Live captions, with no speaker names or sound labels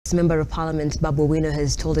Member of Parliament Babu Owino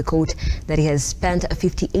has told the court that he has spent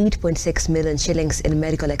 58.6 million shillings in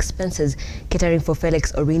medical expenses catering for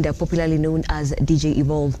Felix Orinda, popularly known as DJ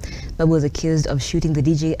Evolve. Babu was accused of shooting the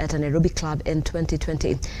DJ at an aerobic club in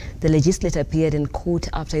 2020. The legislator appeared in court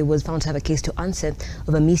after he was found to have a case to answer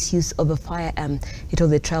over misuse of a firearm. He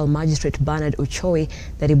told the trial magistrate Bernard Ochoy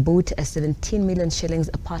that he bought a 17 million shillings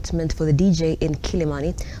apartment for the DJ in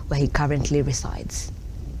Kilimani, where he currently resides.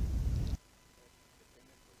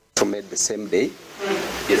 Made the same day.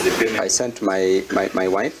 I sent my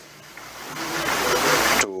wife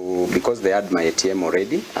to, because they had my ATM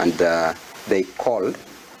already, and they called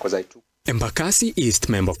because I took. Embakasi East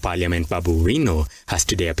Member of Parliament Babu Owino has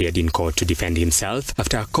today appeared in court to defend himself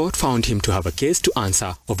after a court found him to have a case to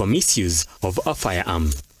answer over misuse of a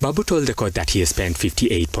firearm. Babu told the court that he has spent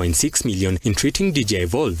 58.6 million in treating DJ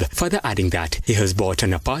Evolve, further adding that he has bought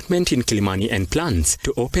an apartment in Kilimani and plans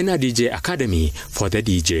to open a DJ academy for the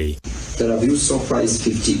DJ. The review so far is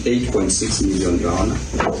 58.6 million, Your Honor.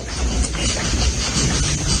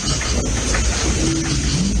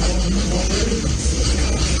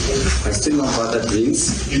 I still have other dreams.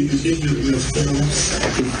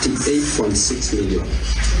 58.6 million.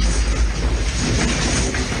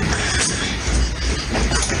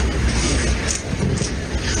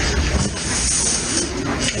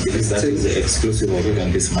 That is the exclusive of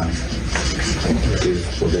even this month,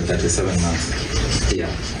 for the 37 months. Yeah.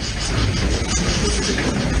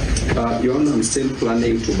 Your Honor, I'm still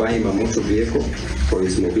planning to buy him a motor vehicle for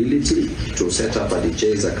his mobility, to set up a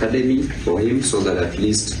DJ's academy for him, so that at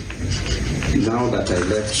least now that I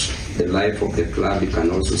left the life of the club, he can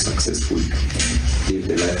also successfully live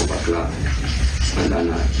the life of a club and earn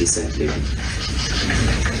a decent living.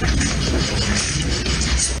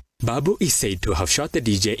 Babu is said to have shot the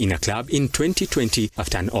DJ in a club in 2020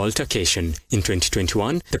 after an altercation. In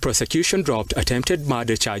 2021, the prosecution dropped attempted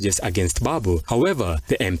murder charges against Babu. However,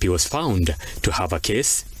 the MP was found to have a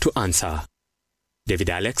case to answer.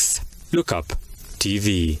 David Alex, Look Up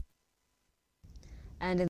TV. And